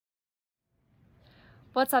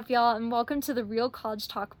What's up, y'all, and welcome to the Real College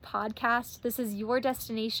Talk podcast. This is your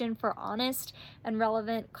destination for honest and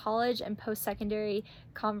relevant college and post-secondary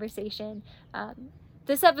conversation.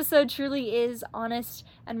 This episode truly is honest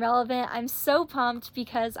and relevant. I'm so pumped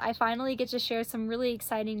because I finally get to share some really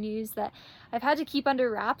exciting news that I've had to keep under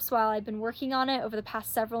wraps while I've been working on it over the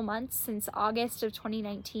past several months since August of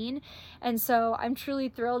 2019. And so I'm truly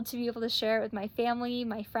thrilled to be able to share it with my family,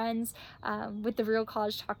 my friends, with the Real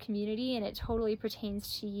College Talk community, and it totally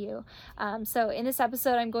pertains to you. So in this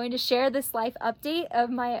episode, I'm going to share this life update of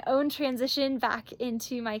my own transition back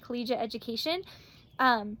into my collegiate education.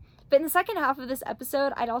 But in the second half of this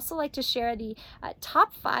episode, I'd also like to share the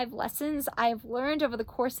top 5 lessons I've learned over the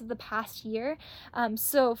course of the past year.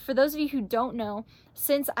 So for those of you who don't know,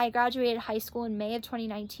 since I graduated high school in May of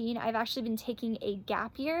 2019, I've actually been taking a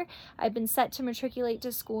gap year. I've been set to matriculate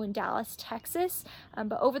to school in Dallas, Texas.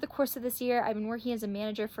 But over the course of this year, I've been working as a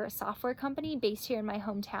manager for a software company based here in my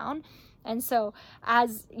hometown. And so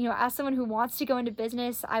as someone who wants to go into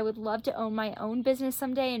business, I would love to own my own business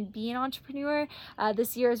someday and be an entrepreneur.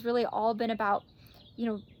 This year has really all been about,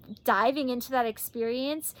 diving into that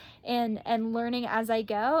experience and learning as I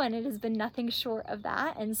go. And it has been nothing short of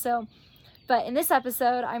that. And so, but in this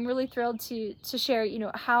episode, I'm really thrilled to share,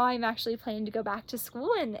 how I'm actually planning to go back to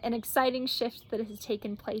school and an exciting shift that has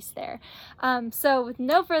taken place there. So with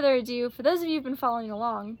no further ado, for those of you who've been following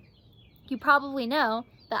along, you probably know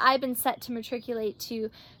that I've been set to matriculate to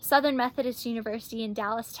Southern Methodist University in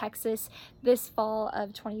Dallas, Texas this fall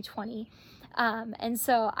of 2020. And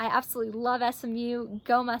so I absolutely love SMU.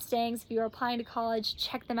 Go Mustangs. If you are applying to college,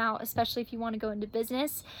 check them out, especially if you want to go into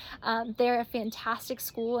business. They're a fantastic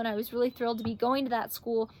school, and I was really thrilled to be going to that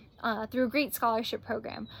school through a great scholarship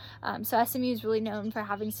program. So SMU is really known for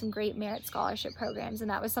having some great merit scholarship programs, and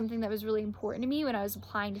that was something that was really important to me when I was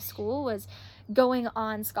applying to school, was going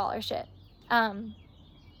on scholarship.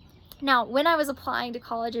 Now, when I was applying to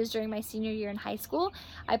colleges during my senior year in high school,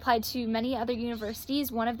 I applied to many other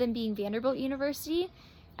universities, one of them being Vanderbilt University.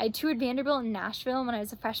 I toured Vanderbilt in Nashville when I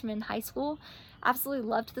was a freshman in high school. Absolutely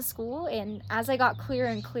loved the school, and as I got clearer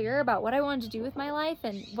and clearer about what I wanted to do with my life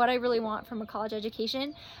and what I really want from a college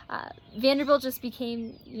education, Vanderbilt just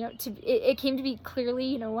became, it came to be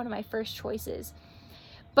clearly, one of my first choices.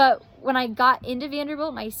 But when I got into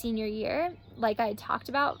Vanderbilt my senior year, like I talked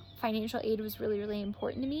about, financial aid was really, really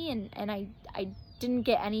important to me, and I didn't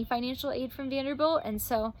get any financial aid from Vanderbilt. And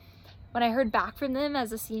so when I heard back from them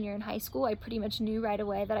as a senior in high school, I pretty much knew right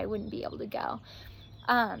away that I wouldn't be able to go.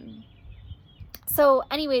 So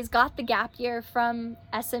anyways, got the gap year from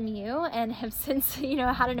SMU and have since,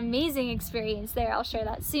 had an amazing experience there. I'll share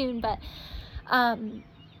that soon. But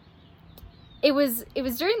it was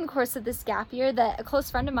during the course of this gap year that a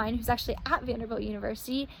close friend of mine who's actually at Vanderbilt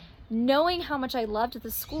University, knowing how much I loved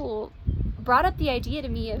the school, brought up the idea to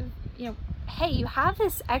me of, hey, you have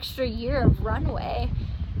this extra year of runway.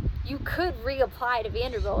 You could reapply to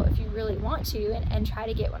Vanderbilt if you really want to and try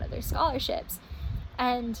to get one of their scholarships.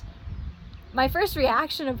 And my first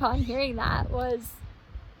reaction upon hearing that was,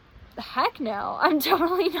 heck no, I'm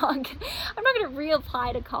totally not going to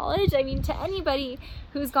reapply to college. I mean, to anybody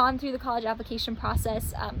who's gone through the college application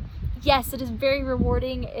process, yes, it is very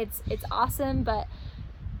rewarding. It's awesome, but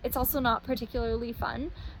it's also not particularly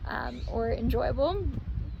fun or enjoyable.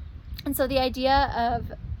 And so the idea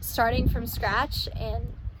of starting from scratch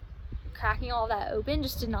and cracking all that open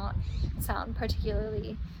just did not sound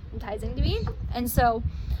particularly enticing to me. And so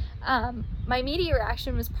my immediate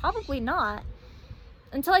reaction was probably not,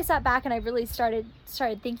 until I sat back and I really started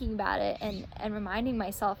thinking about it and reminding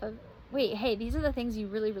myself of, wait, hey, these are the things you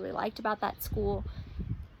really, really liked about that school.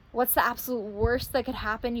 What's the absolute worst that could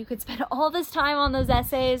happen? You could spend all this time on those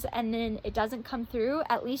essays and then it doesn't come through.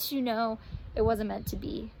 At least you know it wasn't meant to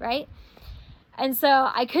be, right? And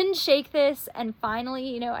so I couldn't shake this, and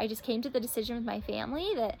finally, I just came to the decision with my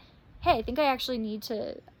family that, hey, I think I actually need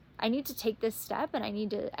to take this step, and I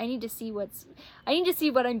need to see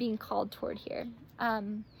what I'm being called toward here.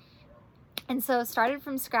 And so started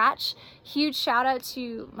from scratch. Huge shout out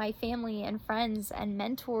to my family and friends and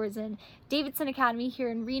mentors and Davidson Academy here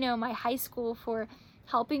in Reno, my high school, for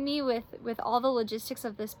helping me with all the logistics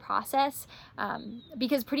of this process.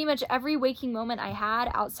 Because pretty much every waking moment I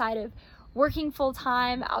had outside of working full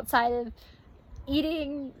time, outside of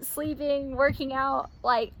eating, sleeping, working out,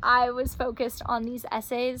 like I was focused on these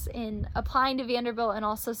essays in applying to Vanderbilt and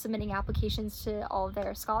also submitting applications to all of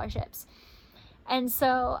their scholarships. And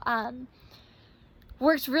so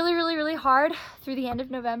worked really, really, really hard through the end of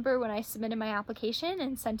November when I submitted my application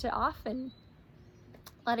and sent it off and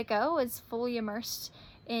let it go. Was fully immersed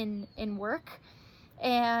in work.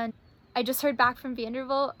 And I just heard back from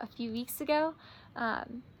Vanderbilt a few weeks ago.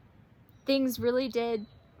 Things really did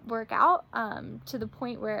work out to the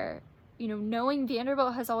point where, you know, knowing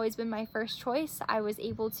Vanderbilt has always been my first choice, I was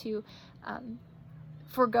able to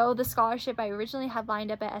forego the scholarship I originally had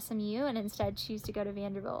lined up at SMU and instead choose to go to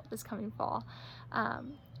Vanderbilt this coming fall.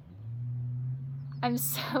 I'm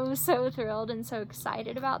so thrilled and so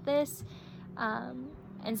excited about this.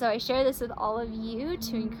 And so I share this with all of you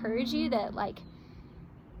to encourage you that, like,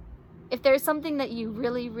 if there's something that you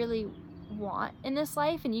really, really want in this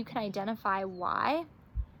life and you can identify why,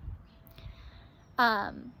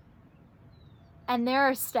 and there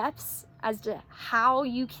are steps as to how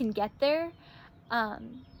you can get there.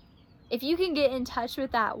 If you can get in touch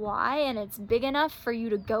with that why, and it's big enough for you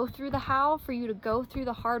to go through the how, for you to go through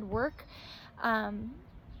the hard work,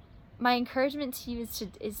 my encouragement to you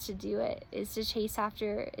is to do it, is to chase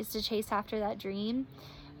after that dream.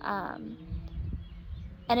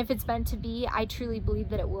 And if it's meant to be, I truly believe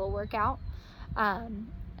that it will work out. And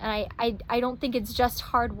I don't think it's just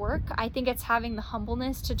hard work. I think it's having the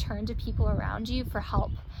humbleness to turn to people around you for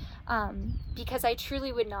help. Because I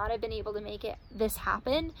truly would not have been able to make this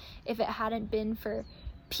happen if it hadn't been for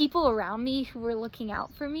people around me who were looking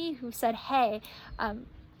out for me, who said, hey,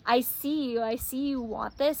 I see you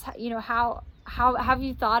want this, you know, how have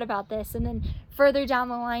you thought about this? And then further down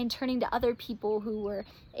the line, turning to other people who were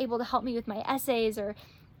able to help me with my essays, or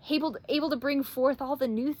able to bring forth all the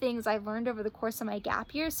new things I've learned over the course of my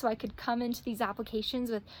gap year, so I could come into these applications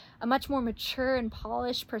with a much more mature and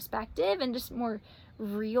polished perspective and just more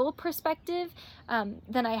real perspective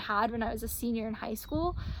than I had when I was a senior in high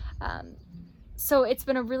school. So it's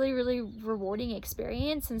been a really, really rewarding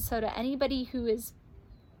experience. And so to anybody who is,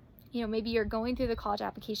 you know, maybe you're going through the college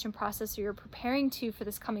application process, or you're preparing for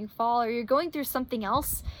this coming fall, or you're going through something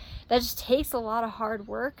else that just takes a lot of hard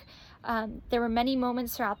work. There were many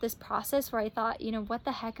moments throughout this process where I thought, you know, what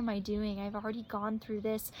the heck am I doing? I've already gone through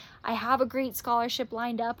this. I have a great scholarship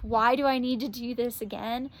lined up. Why do I need to do this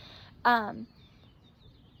again?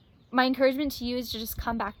 My encouragement to you is to just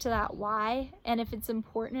come back to that why. And if it's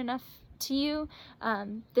important enough to you,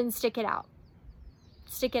 then stick it out.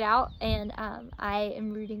 Stick it out, and I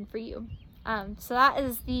am rooting for you. So that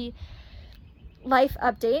is the life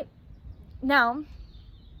update. Now,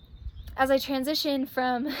 as I transition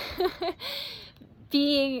from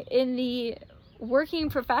being in the working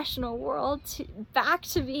professional world back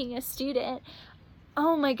to being a student,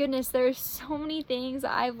 oh my goodness, there's so many things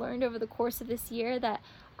I've learned over the course of this year that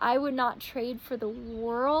I would not trade for the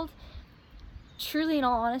world. Truly, in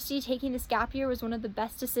all honesty, taking this gap year was one of the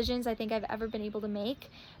best decisions I think I've ever been able to make,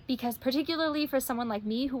 because particularly for someone like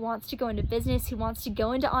me who wants to go into business, who wants to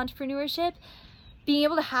go into entrepreneurship, being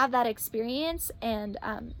able to have that experience and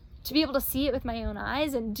to be able to see it with my own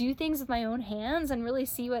eyes and do things with my own hands and really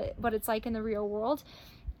see what it's like in the real world,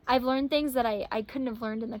 I've learned things that I couldn't have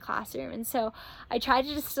learned in the classroom. And so I tried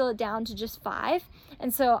to distill it down to just 5.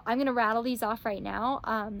 And so I'm going to rattle these off right now.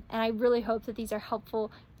 And I really hope that these are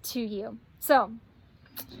helpful to you. So,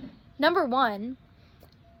 number 1,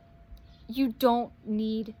 you don't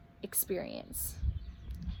need experience.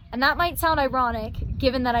 And that might sound ironic,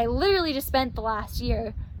 given that I literally just spent the last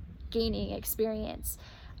year gaining experience.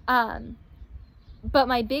 But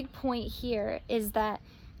my big point here is that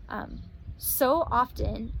so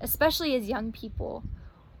often, especially as young people,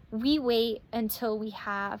 we wait until we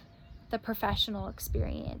have the professional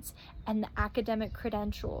experience and the academic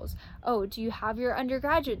credentials. Oh, do you have your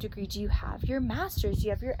undergraduate degree? Do you have your master's? Do you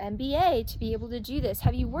have your MBA to be able to do this?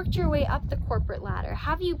 Have you worked your way up the corporate ladder?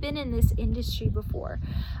 Have you been in this industry before?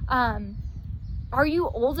 Are you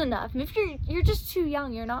old enough? If you're just too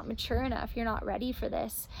young, you're not mature enough, you're not ready for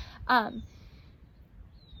this.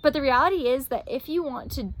 But the reality is that if you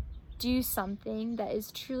want to do something that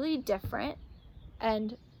is truly different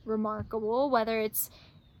and remarkable, whether it's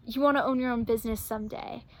you want to own your own business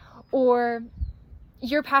someday, or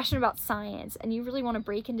you're passionate about science and you really want to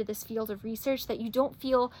break into this field of research that you don't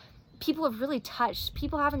feel people have really touched,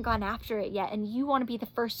 people haven't gone after it yet, and you want to be the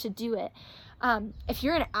first to do it. If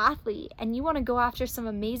you're an athlete and you want to go after some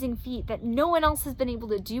amazing feat that no one else has been able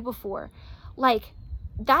to do before, like,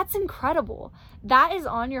 that's incredible. That is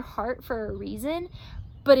on your heart for a reason.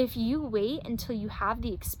 But if you wait until you have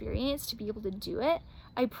the experience to be able to do it,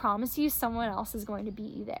 I promise you someone else is going to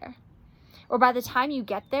beat you there. Or by the time you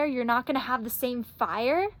get there, you're not going to have the same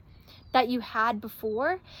fire that you had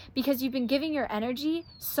before, because you've been giving your energy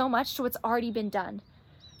so much to what's already been done,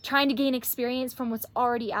 trying to gain experience from what's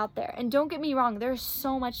already out there. And don't get me wrong, there's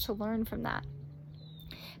so much to learn from that.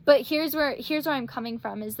 But here's where I'm coming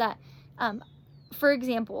from, is that, for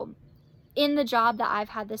example, in the job that I've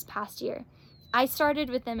had this past year, I started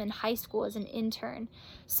with them in high school as an intern.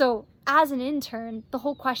 So as an intern, the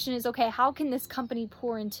whole question is, okay, how can this company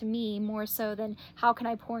pour into me more so than how can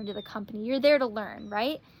I pour into the company? You're there to learn,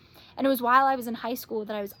 right? And it was while I was in high school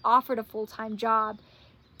that I was offered a full-time job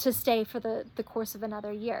to stay for the course of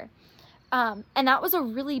another year. And that was a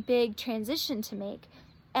really big transition to make.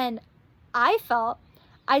 And I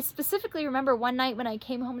specifically remember one night when I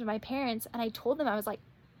came home to my parents and I told them, I was like,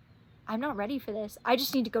 I'm not ready for this. I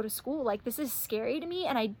just need to go to school. Like, this is scary to me.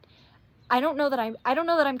 And I don't know that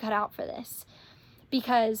I'm cut out for this,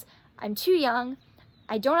 because I'm too young.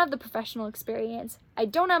 I don't have the professional experience. I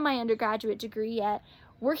don't have my undergraduate degree yet.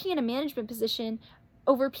 Working in a management position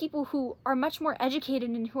over people who are much more educated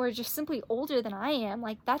and who are just simply older than I am,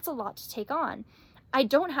 like, that's a lot to take on. I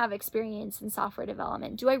don't have experience in software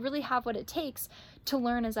development. Do I really have what it takes to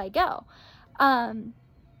learn as I go?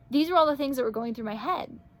 These are all the things that were going through my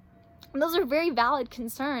head. And those are very valid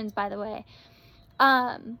concerns, by the way.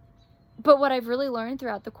 But what I've really learned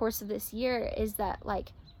throughout the course of this year is that,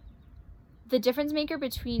 like, the difference maker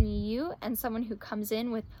between you and someone who comes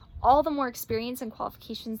in with all the more experience and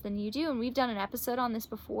qualifications than you do, and we've done an episode on this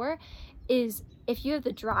before, is if you have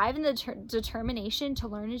the drive and the determination to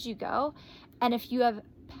learn as you go, and if you have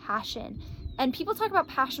passion. And people talk about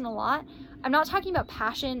passion a lot. I'm not talking about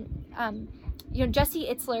passion. Jesse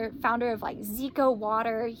Itzler, founder of like Zico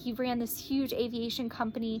Water, he ran this huge aviation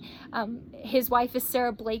company. His wife is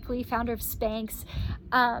Sarah Blakely, founder of Spanx.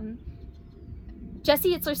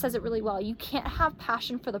 Jesse Itzler says it really well. You can't have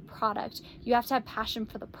passion for the product. You have to have passion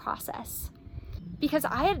for the process. Because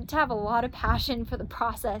I had to have a lot of passion for the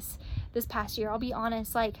process this past year. I'll be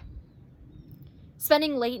honest, like,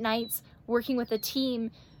 spending late nights working with a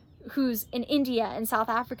team who's in India and South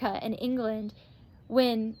Africa and England,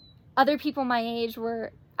 when other people my age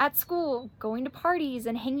were at school, going to parties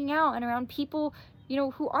and hanging out and around people,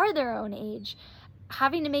 who are their own age,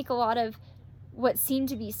 having to make a lot of what seemed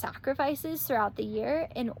to be sacrifices throughout the year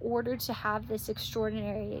in order to have this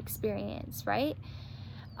extraordinary experience, right?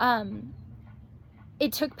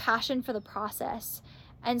 It took passion for the process.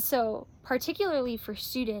 And so particularly for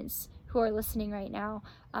students who are listening right now,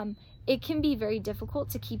 it can be very difficult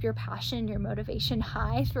to keep your passion, your motivation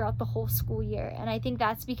high throughout the whole school year. And I think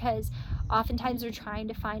that's because oftentimes we're trying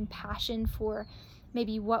to find passion for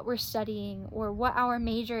maybe what we're studying or what our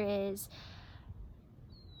major is.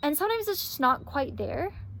 And sometimes it's just not quite there.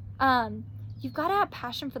 You've got to have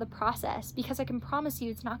passion for the process, because I can promise you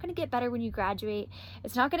it's not going to get better when you graduate.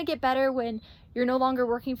 It's not going to get better when you're no longer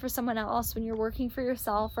working for someone else, when you're working for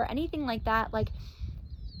yourself or anything like that. Like,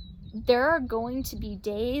 there are going to be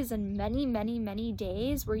days, and many, many, many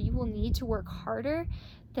days, where you will need to work harder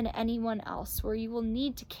than anyone else, where you will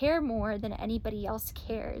need to care more than anybody else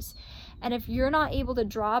cares. And if you're not able to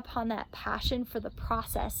draw upon that passion for the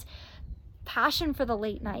process, passion for the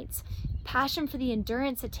late nights, passion for the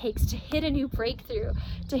endurance it takes to hit a new breakthrough,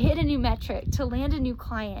 to hit a new metric, to land a new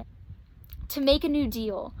client, to make a new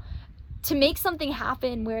deal, to make something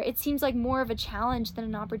happen where it seems like more of a challenge than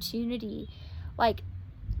an opportunity, like,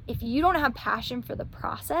 if you don't have passion for the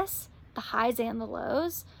process, the highs and the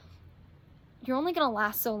lows, you're only going to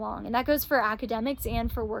last so long. And that goes for academics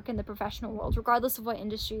and for work in the professional world, regardless of what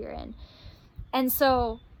industry you're in. And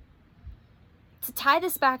so, to tie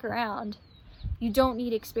this back around, you don't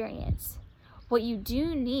need experience. What you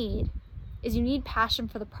do need is you need passion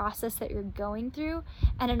for the process that you're going through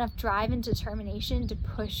and enough drive and determination to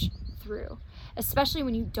push through, especially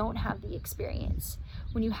when you don't have the experience,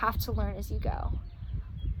 when you have to learn as you go.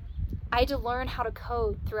 I had to learn how to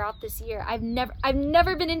code throughout this year. I've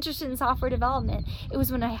never been interested in software development. It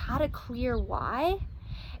was when I had a clear why.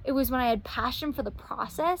 It was when I had passion for the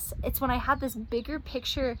process. It's when I had this bigger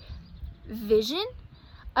picture vision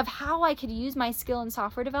of how I could use my skill in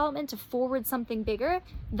software development to forward something bigger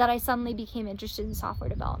that I suddenly became interested in software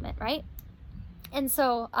development, right? And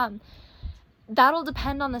so that'll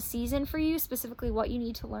depend on the season for you, specifically what you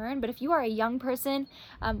need to learn. But if you are a young person,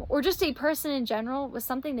 or just a person in general with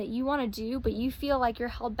something that you want to do, but you feel like you're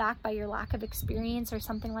held back by your lack of experience or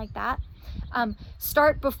something like that,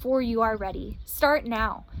 start before you are ready. Start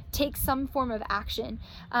now. Take some form of action,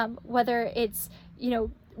 whether it's,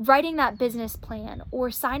 writing that business plan or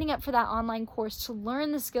signing up for that online course to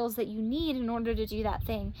learn the skills that you need in order to do that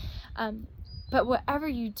thing. But whatever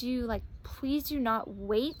you do, like, please do not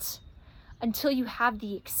wait until you have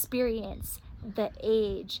the experience, the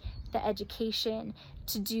age, the education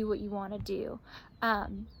to do what you want to do.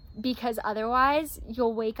 Because otherwise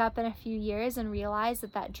you'll wake up in a few years and realize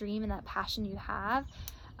that that dream and that passion you have,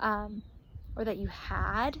 or that you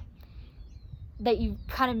had, that you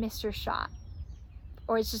kind of missed your shot,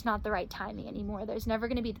 or it's just not the right timing anymore. There's never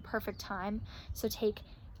going to be the perfect time, so take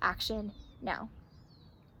action now.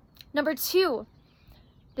 Number 2,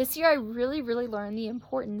 this year I really learned the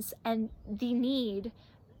importance and the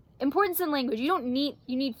importance in language. You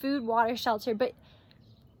need food, water, shelter, but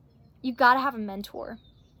you've got to have a mentor.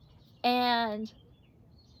 And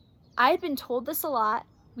I've been told this a lot,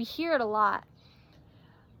 we hear it a lot,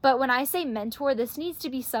 but when I say mentor, this needs to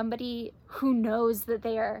be somebody who knows that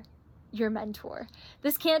they are your mentor.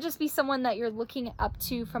 This can't just be someone that you're looking up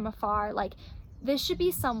to from afar. Like, this should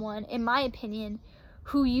be someone, in my opinion,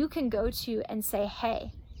 who you can go to and say,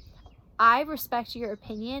 hey, I respect your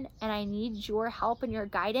opinion and I need your help and your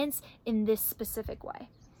guidance in this specific way.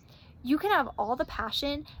 You can have all the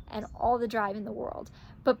passion and all the drive in the world,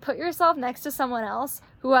 but put yourself next to someone else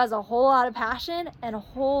who has a whole lot of passion and a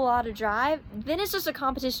whole lot of drive, then it's just a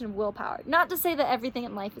competition of willpower. Not to say that everything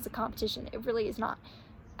in life is a competition. It really is not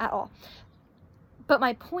at all. But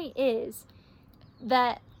my point is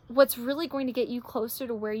that what's really going to get you closer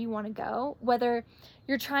to where you want to go, whether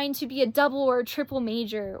you're trying to be a double or a triple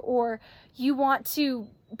major, or you want to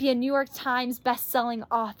be a New York Times best-selling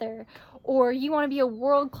author, or you want to be a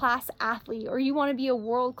world-class athlete, or you want to be a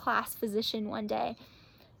world-class physician one day,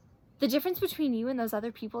 the difference between you and those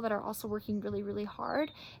other people that are also working really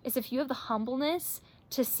hard is if you have the humbleness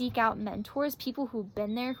to seek out mentors, people who've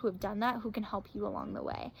been there, who have done that, who can help you along the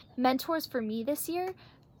way. Mentors for me this year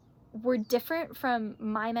were different from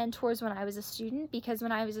my mentors when I was a student, because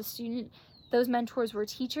when I was a student, those mentors were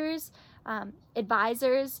teachers,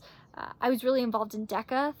 advisors. I was really involved in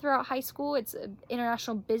DECA throughout high school. It's an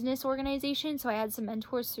international business organization, so I had some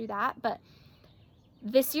mentors through that. But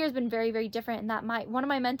this year has been very different in that one of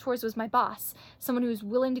my mentors was my boss, someone who's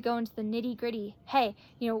willing to go into the nitty-gritty. Hey,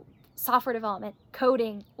 software development,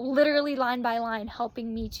 coding, literally line by line,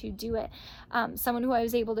 helping me to do it. Someone who I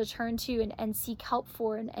was able to turn to and seek help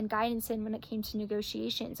for and guidance in when it came to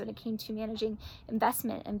negotiations, when it came to managing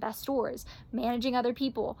investment, investors, managing other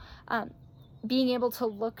people, being able to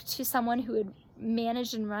look to someone who had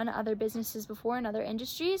managed and run other businesses before in other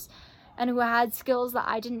industries and who had skills that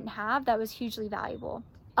I didn't have. That was hugely valuable.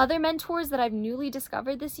 Other mentors that I've newly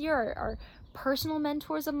discovered this year are personal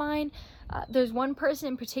mentors of mine. There's one person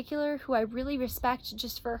in particular who I really respect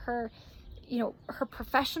just for her, her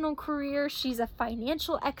professional career. She's a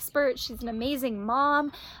financial expert. She's an amazing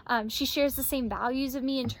mom. She shares the same values of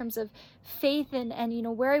me in terms of faith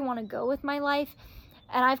and where I want to go with my life.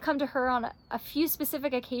 And I've come to her on a few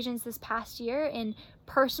specific occasions this past year in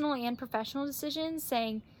personal and professional decisions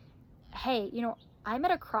saying, hey, I'm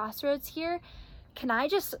at a crossroads here. Can I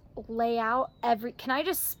just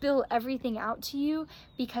spill everything out to you,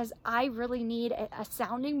 because I really need a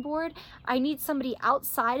sounding board. I need somebody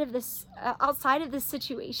outside of this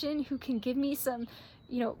situation who can give me some,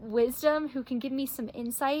 wisdom, who can give me some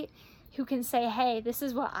insight, who can say, hey, this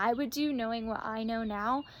is what I would do knowing what I know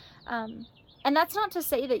now. And that's not to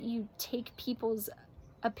say that you take people's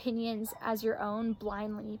opinions as your own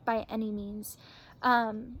blindly by any means.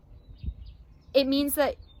 It means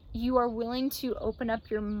that you are willing to open up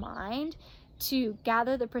your mind to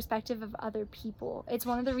gather the perspective of other people. It's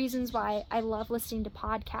one of the reasons why I love listening to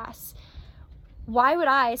podcasts. Why would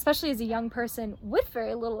I, especially as a young person with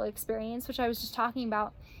very little experience, which I was just talking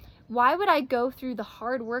about, why would I go through the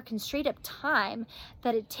hard work and straight up time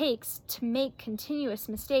that it takes to make continuous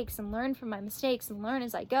mistakes and learn from my mistakes and learn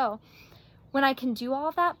as I go, when I can do all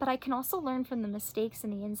of that, but I can also learn from the mistakes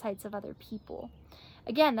and the insights of other people?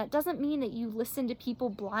 Again, that doesn't mean that you listen to people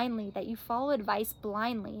blindly, that you follow advice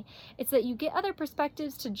blindly. It's that you get other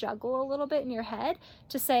perspectives to juggle a little bit in your head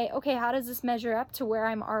to say, okay, how does this measure up to where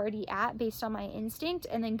I'm already at based on my instinct,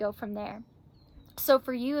 and then go from there. So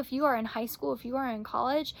for you, if you are in high school, if you are in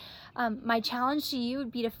college, my challenge to you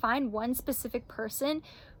would be to find one specific person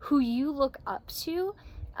who you look up to,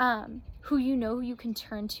 who you can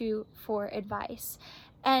turn to for advice.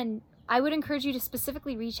 And I would encourage you to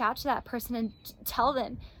specifically reach out to that person and tell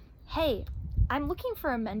them, hey, I'm looking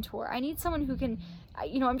for a mentor. I need someone who can,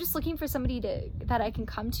 I'm just looking for somebody that I can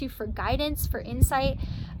come to for guidance, for insight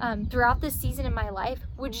throughout this season in my life.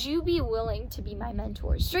 Would you be willing to be my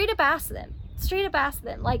mentor? Straight up ask them.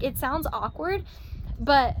 Like, it sounds awkward,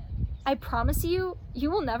 but I promise you,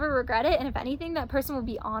 you will never regret it. And if anything, that person will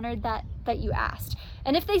be honored that you asked.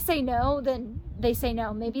 And if they say no, then they say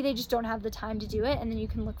no. Maybe they just don't have the time to do it, and then you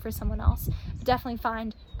can look for someone else. But definitely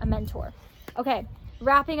find a mentor. Okay,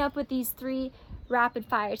 wrapping up with these 3 rapid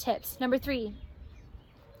fire tips. Number 3,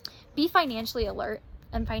 be financially alert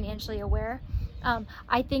and financially aware.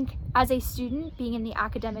 I think as a student, being in the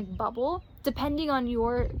academic bubble, depending on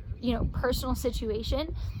your personal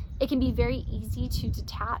situation, it can be very easy to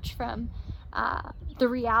detach from the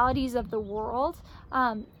realities of the world.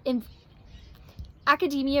 In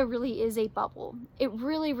academia really is a bubble. It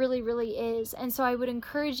really, really, really is. And so I would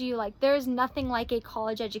encourage you, like, there's nothing like a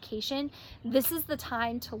college education. This is the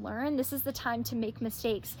time to learn. This is the time to make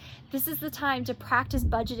mistakes. This is the time to practice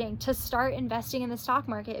budgeting, to start investing in the stock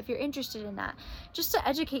market if you're interested in that, just to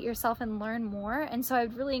educate yourself and learn more. And so I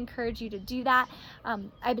would really encourage you to do that.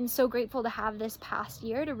 I've been so grateful to have this past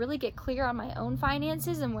year to really get clear on my own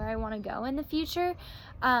finances and where I want to go in the future.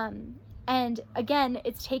 And again,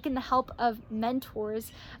 it's taken the help of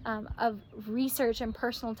mentors, of research and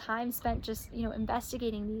personal time spent just,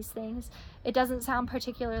 investigating these things. It doesn't sound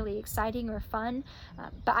particularly exciting or fun,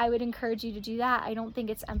 but I would encourage you to do that. I don't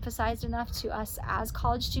think it's emphasized enough to us as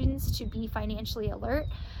college students to be financially alert,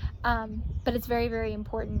 but it's very, very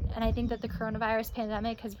important. And I think that the coronavirus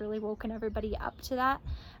pandemic has really woken everybody up to that.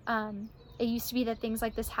 It used to be that things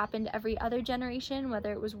like this happened every other generation,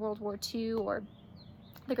 whether it was World War II or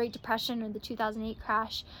the Great Depression or the 2008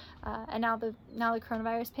 crash, and now the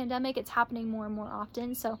coronavirus pandemic. It's happening more and more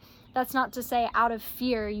often. So that's not to say out of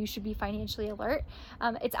fear you should be financially alert.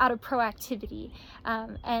 It's out of proactivity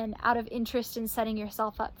and out of interest in setting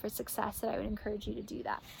yourself up for success that I would encourage you to do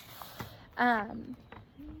that.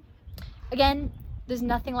 Again, there's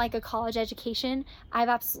nothing like a college education. I've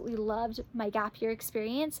absolutely loved my gap year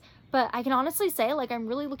experience, but I can honestly say, like, I'm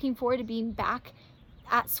really looking forward to being back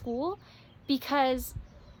at school, because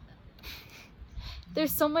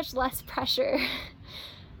there's so much less pressure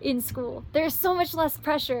in school. There's so much less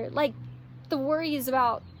pressure. Like, the worries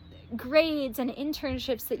about grades and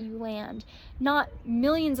internships that you land, not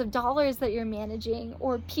millions of dollars that you're managing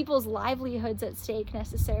or people's livelihoods at stake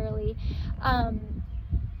necessarily.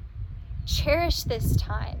 Cherish this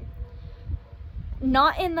time.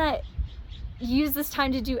 Not in that use this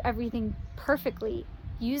time to do everything perfectly.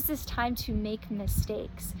 Use this time to make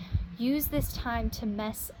mistakes. Use this time to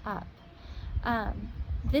mess up.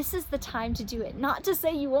 This is the time to do it. Not to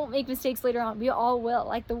say you won't make mistakes later on. We all will.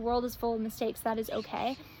 Like, the world is full of mistakes. That is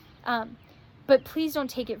okay. But please don't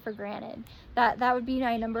take it for granted. That would be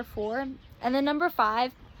my number 4. And then number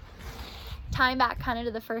 5, tying back kind of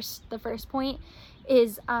to the first point,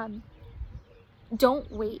 is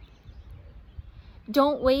don't wait.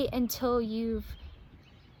 Don't wait until you've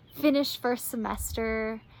finished first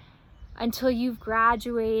semester, until you've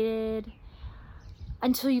graduated,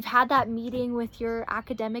 until you've had that meeting with your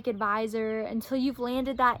academic advisor, until you've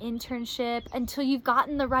landed that internship, until you've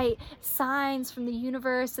gotten the right signs from the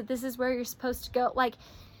universe that this is where you're supposed to go. Like,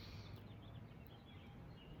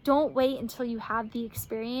 don't wait until you have the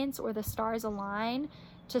experience or the stars align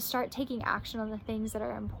to start taking action on the things that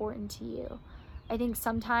are important to you. I think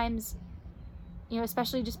sometimes,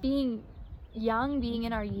 especially just being young, being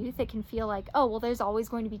in our youth, it can feel like, oh, well, there's always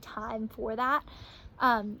going to be time for that.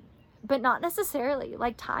 But not necessarily.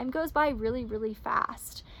 Like, time goes by really, really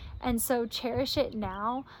fast. And so cherish it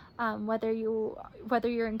now, whether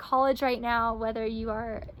you're in college right now, whether you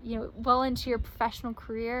are, well into your professional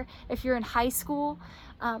career, if you're in high school,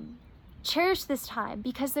 cherish this time,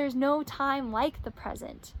 because there's no time like the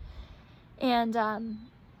present. And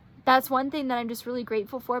that's one thing that I'm just really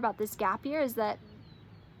grateful for about this gap year, is that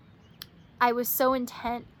I was so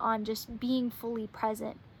intent on just being fully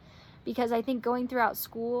present, because I think going throughout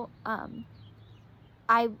school,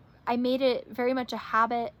 I made it very much a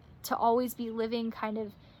habit to always be living kind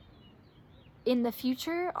of in the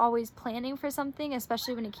future, always planning for something,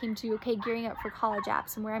 especially when it came to, gearing up for college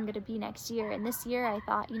apps and where I'm going to be next year. And this year I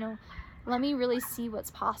thought, let me really see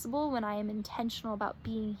what's possible when I am intentional about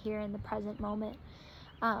being here in the present moment.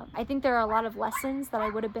 I think there are a lot of lessons that I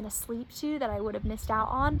would have been asleep to, that I would have missed out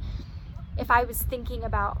on if I was thinking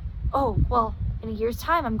about, oh, well, in a year's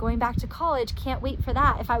time, I'm going back to college, can't wait for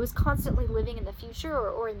that. If I was constantly living in the future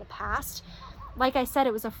or in the past, like I said,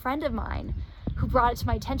 it was a friend of mine who brought it to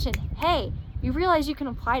my attention. Hey, you realize you can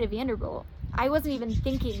apply to Vanderbilt. I wasn't even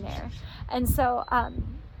thinking there. And so,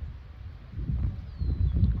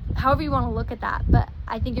 however you want to look at that, but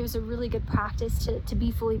I think it was a really good practice to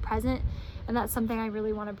be fully present. And that's something I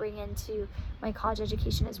really want to bring into my college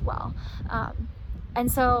education as well. And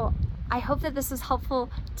so I hope that this was helpful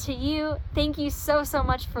to you. Thank you so, so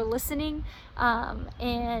much for listening.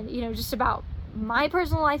 And, just about my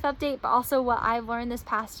personal life update, but also what I've learned this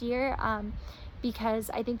past year. Because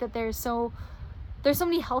I think that there's so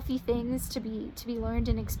many healthy things to be learned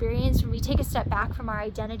and experienced when we take a step back from our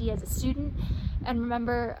identity as a student and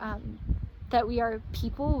remember that we are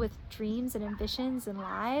people with dreams and ambitions and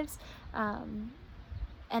lives.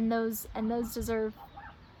 And those deserve,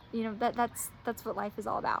 that's what life is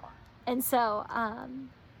all about. And so,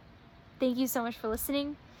 thank you so much for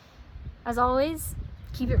listening. As always,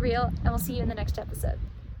 keep it real, and we'll see you in the next episode.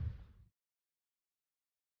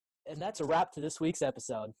 And that's a wrap to this week's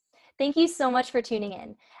episode. Thank you so much for tuning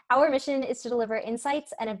in. Our mission is to deliver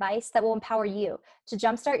insights and advice that will empower you to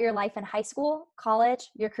jumpstart your life in high school, college,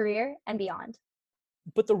 your career, and beyond.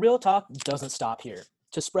 But the Real Talk doesn't stop here.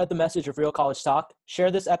 To spread the message of Real College Talk,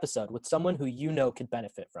 share this episode with someone who you know could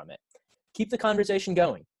benefit from it. Keep the conversation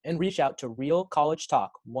going and reach out to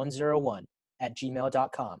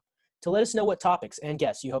realcollegetalk101@gmail.com to let us know what topics and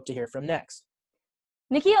guests you hope to hear from next.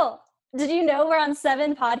 Nikhil, did you know we're on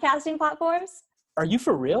 7 podcasting platforms? Are you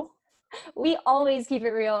for real? We always keep it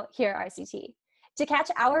real here at RCT. To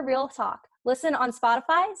catch our Real Talk, listen on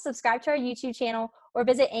Spotify, subscribe to our YouTube channel, or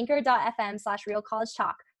visit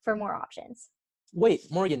anchor.fm/realcollegetalk for more options.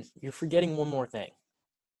 Wait, Morgan, you're forgetting one more thing.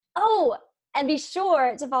 Oh, and be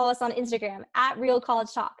sure to follow us on Instagram at Real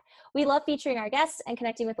College Talk. We love featuring our guests and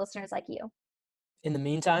connecting with listeners like you. In the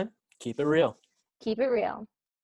meantime, keep it real. Keep it real.